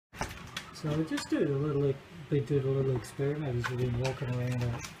So I just been doing a little experiment as we've been walking around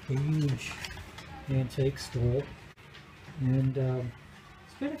a huge antique store, and there's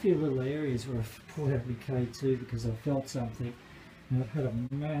been a few little areas where I've pulled out my K2 because I felt something, and I've had a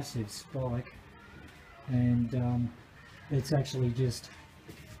massive spike, and it's actually just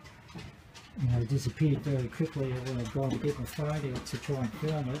disappeared very quickly. And when I've gone to get my phone out to try and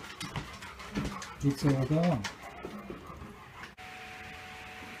film it, it's all gone.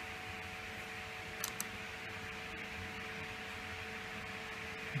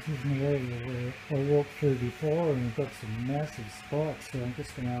 This is an area where I walked through before and I've got some massive spikes, so I'm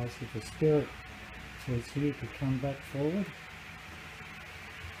just going to ask if the spirit was here to come back forward.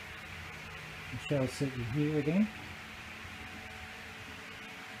 I shall set you here again.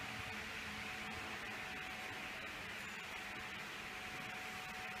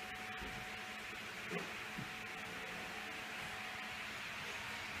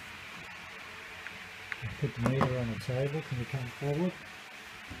 Put the meter on the table. Can you come forward?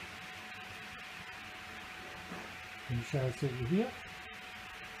 And you shall sit you here.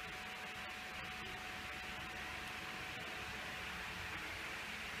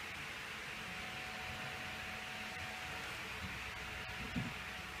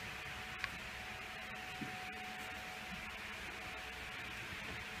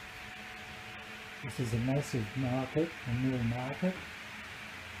 This is a massive market, a mill market.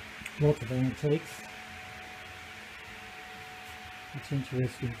 Lots of antiques. It's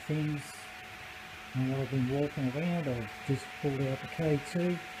interesting things. And while I've been walking around, I've just pulled out the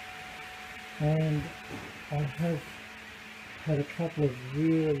K2, and I have had a couple of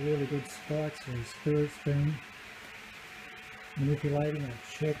really good spikes where the spirit's been manipulating.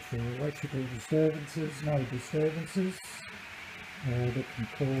 I've checked for electrical disturbances, no disturbances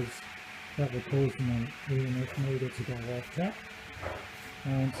that will cause my EMF meter to go off tap.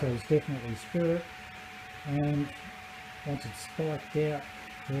 And so it's definitely spirit, and once it spiked out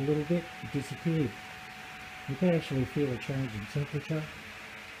for a little bit, it disappeared. You could actually feel a change in temperature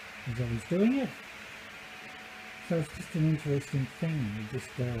as I was doing it. So it's just an interesting thing. You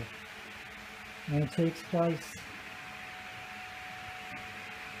just antiques place.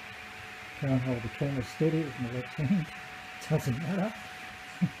 Can't hold the camera steady with my left hand. Doesn't matter.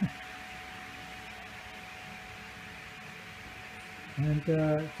 And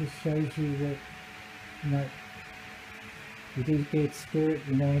just shows you that you do get spirit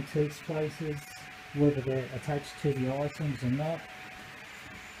in antiques places, whether they're attached to the items or not.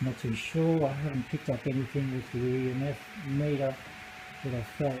 Not too sure. I haven't picked up anything with the EMF meter that I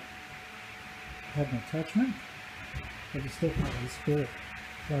felt had an attachment, but it's definitely spirit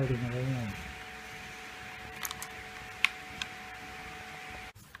floating around.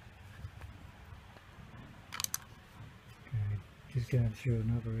 Okay, just going through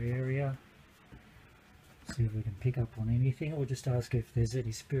another area. See if we can pick up on anything, or just ask if there's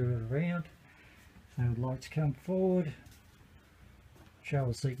any spirit around. If they would like to come forward,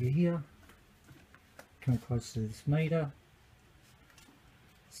 shall seat you here. Come close to this meter.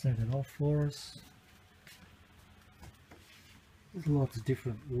 Set it off for us. There's lots of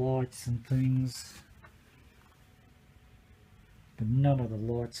different lights and things, but none of the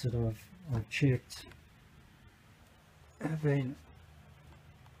lights that I've checked have been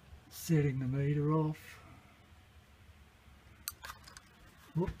setting the meter off.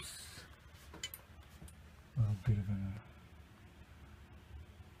 Whoops. A bit of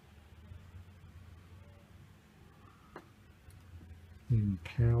even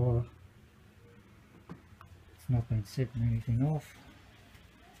power. It's not been setting anything off.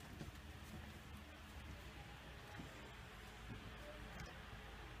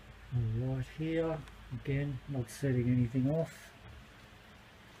 Right here, again, not setting anything off.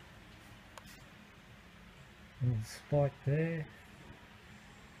 Little spike there.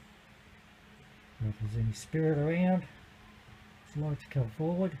 If there's any spirit around, would you like to come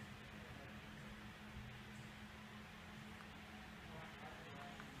forward?